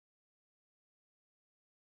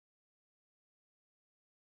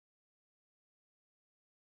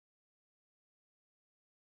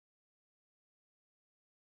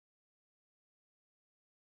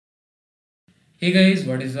Hey guys,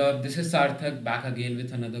 what is up? This is Sarthak back again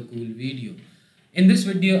with another cool video. In this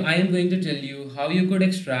video, I am going to tell you how you could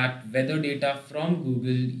extract weather data from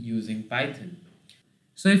Google using Python.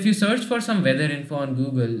 So if you search for some weather info on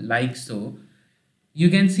Google like so, you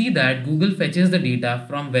can see that Google fetches the data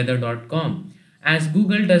from weather.com as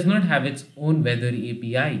Google does not have its own weather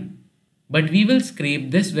API. But we will scrape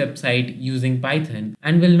this website using Python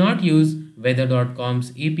and will not use weather.com's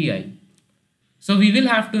API. So we will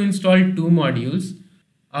have to install two modules,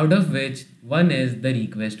 out of which one is the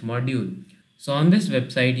request module. So on this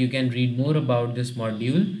website, you can read more about this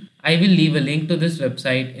module. I will leave a link to this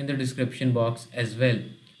website in the description box as well.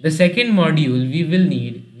 The second module we will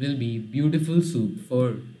need will be Beautiful Soup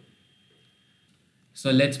 4. So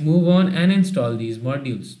let's move on and install these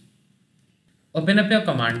modules. Open up your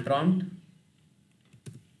command prompt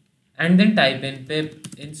and then type in pip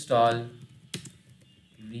install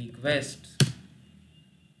request.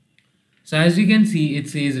 So as you can see, it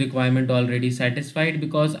says requirement already satisfied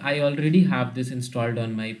because I already have this installed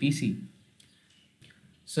on my PC.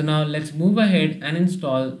 So now let's move ahead and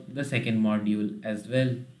install the second module as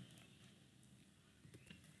well.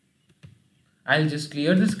 I'll just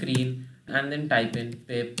clear the screen and then type in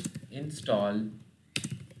pip install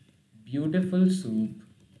Beautiful Soup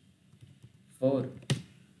 4.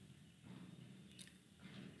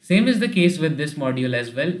 Same is the case with this module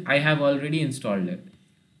as well. I have already installed it.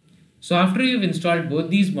 So after you've installed both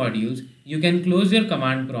these modules, you can close your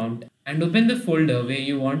command prompt and open the folder where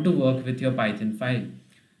you want to work with your Python file.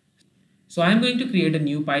 So I'm going to create a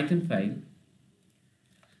new Python file.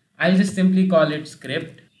 I'll just simply call it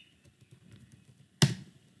script.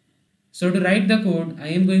 So to write the code, I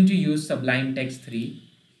am going to use Sublime Text 3.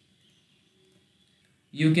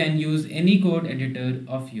 You can use any code editor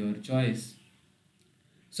of your choice.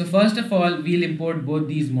 So first of all, we'll import both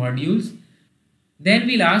these modules. Then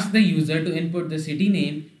we'll ask the user to input the city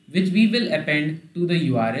name, which we will append to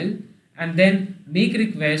the URL, and then make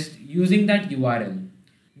request using that URL.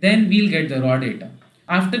 Then we'll get the raw data.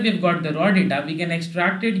 After we've got the raw data, we can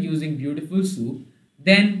extract it using Beautiful Soup.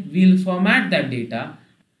 Then we'll format that data,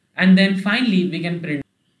 and then finally we can print.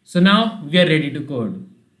 So now we are ready to code.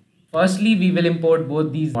 Firstly, we will import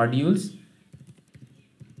both these modules.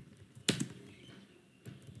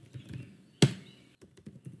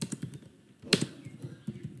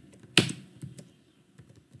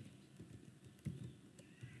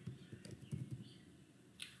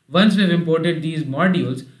 Once we've imported these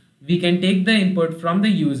modules, we can take the input from the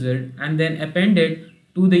user and then append it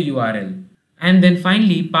to the URL, and then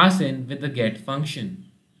finally pass in with the get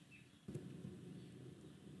function.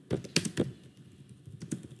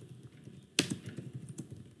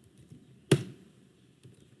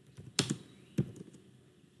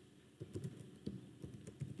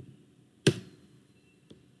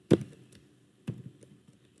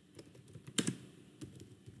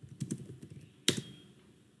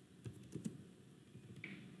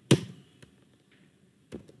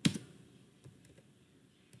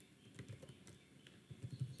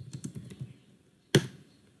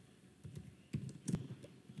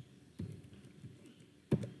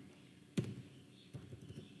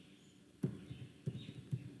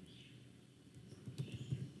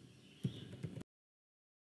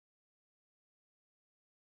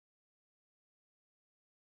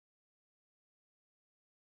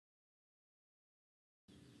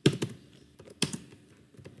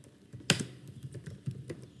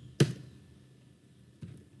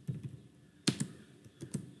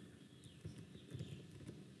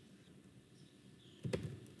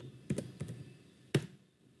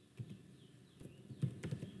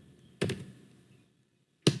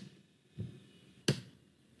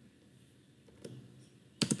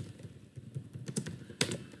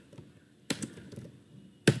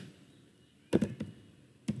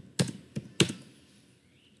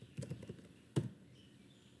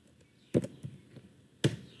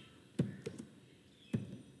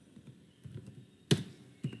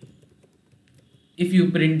 If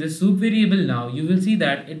you print the soup variable now, you will see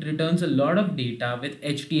that it returns a lot of data with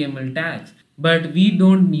HTML tags, but we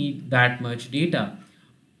don't need that much data.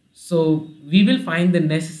 So we will find the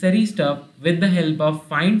necessary stuff with the help of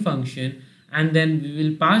find function, and then we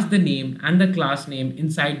will pass the name and the class name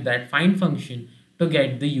inside that find function to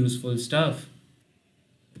get the useful stuff.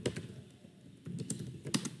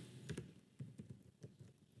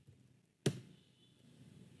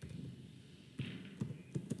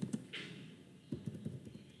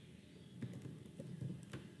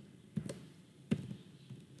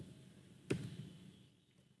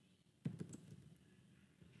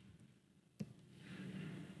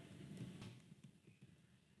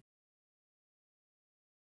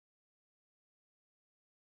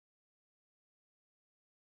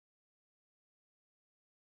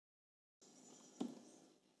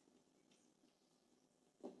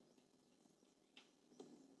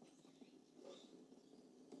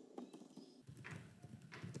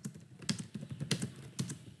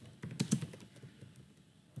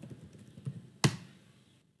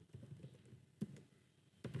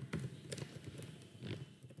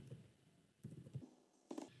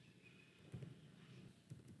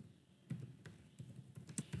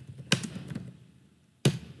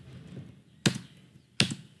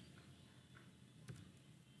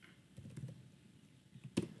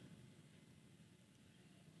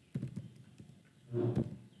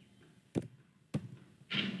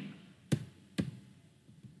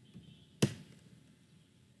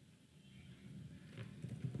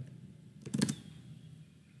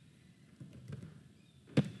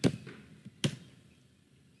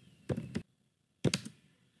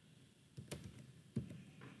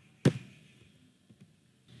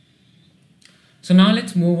 So now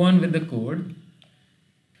let's move on with the code.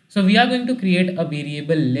 So we are going to create a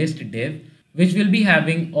variable list div which will be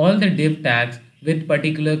having all the div tags with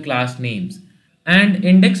particular class names. And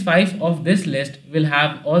index 5 of this list will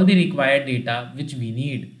have all the required data which we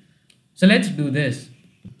need. So let's do this.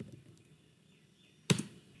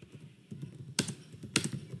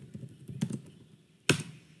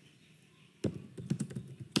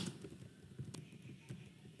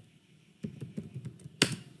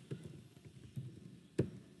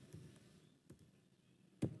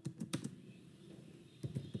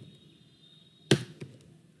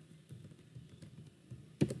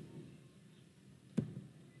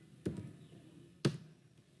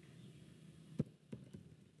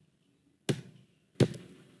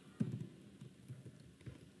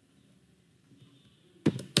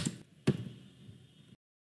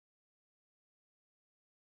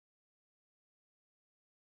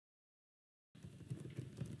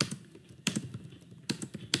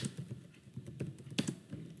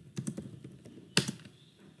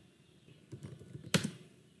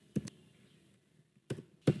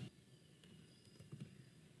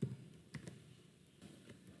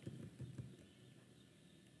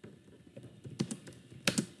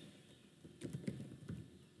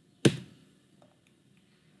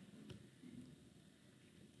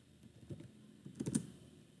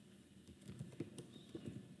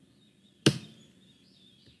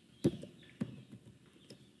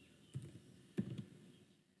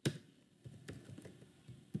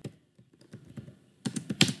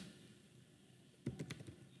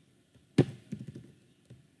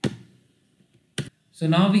 So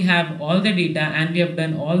now we have all the data and we have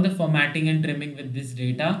done all the formatting and trimming with this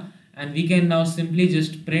data, and we can now simply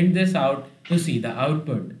just print this out to see the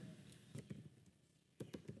output.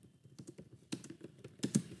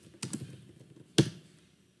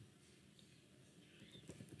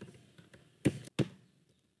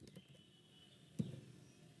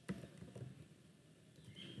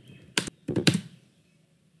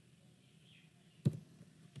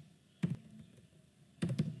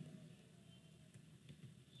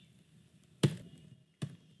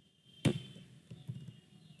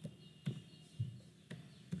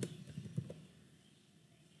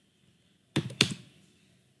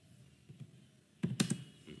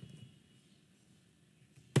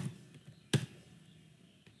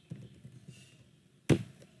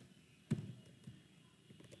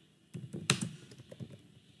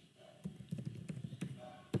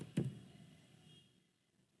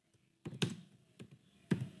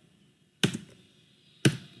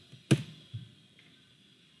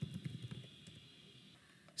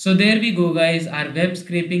 So there we go guys, our web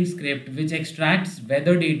scraping script which extracts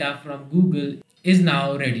weather data from Google is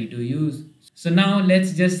now ready to use. So now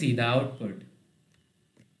let's just see the output.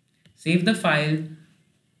 Save the file,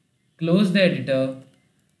 close the editor.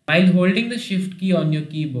 While holding the shift key on your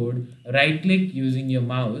keyboard, right click using your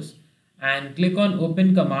mouse and click on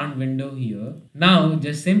open command window here. Now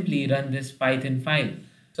just simply run this Python file.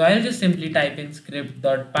 So I'll just simply type in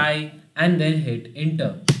script.py and then hit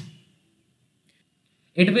enter.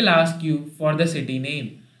 It will ask you for the city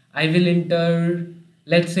name. I will enter,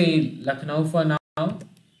 let's say Lucknow for now.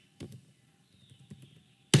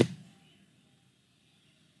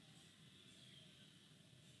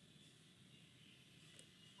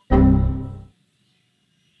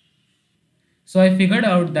 So I figured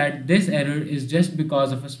out that this error is just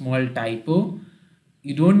because of a small typo.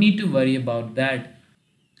 You don't need to worry about that.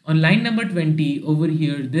 On line number 20 over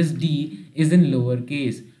here, this D is in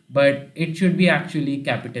lowercase, but it should be actually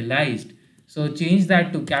capitalized. So change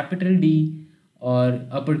that to capital D or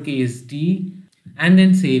uppercase D and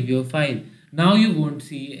then save your file. Now you won't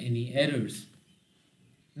see any errors.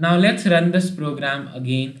 Now let's run this program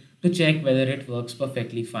again to check whether it works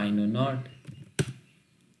perfectly fine or not.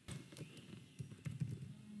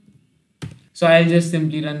 So I'll just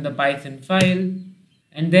simply run the Python file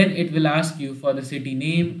and then it will ask you for the city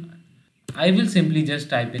name. I will simply just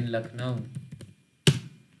type in Lucknow.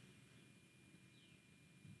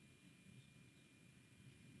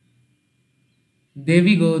 There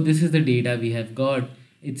we go, this is the data we have got.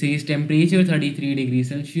 It says temperature 33 degrees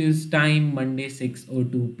Celsius, time Monday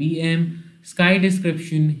 6:02 p.m., sky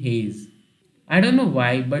description haze. I don't know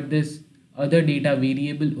why, but this other data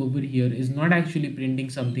variable over here is not actually printing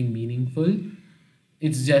something meaningful.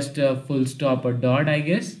 It's just a full stop or dot, I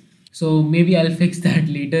guess. So maybe I'll fix that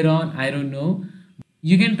later on, I don't know.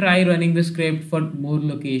 You can try running the script for more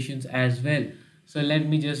locations as well. So let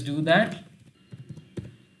me just do that.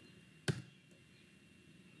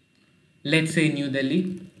 Let's say New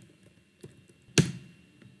Delhi.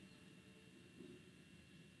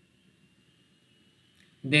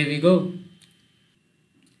 There we go.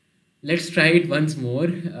 Let's try it once more.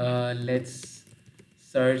 Let's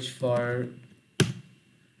search for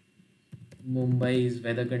Mumbai's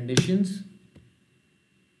weather conditions.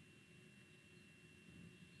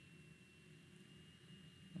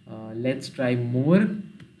 Let's try more.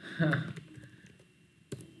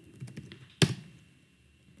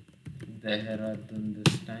 Dehradun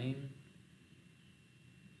this time.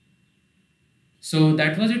 So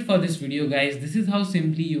that was it for this video, guys. This is how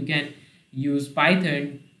simply you can use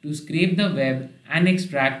Python to scrape the web and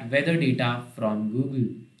extract weather data from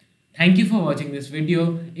Google. Thank you for watching this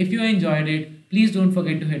video. If you enjoyed it, please don't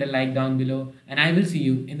forget to hit a like down below, and I will see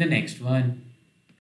you in the next one.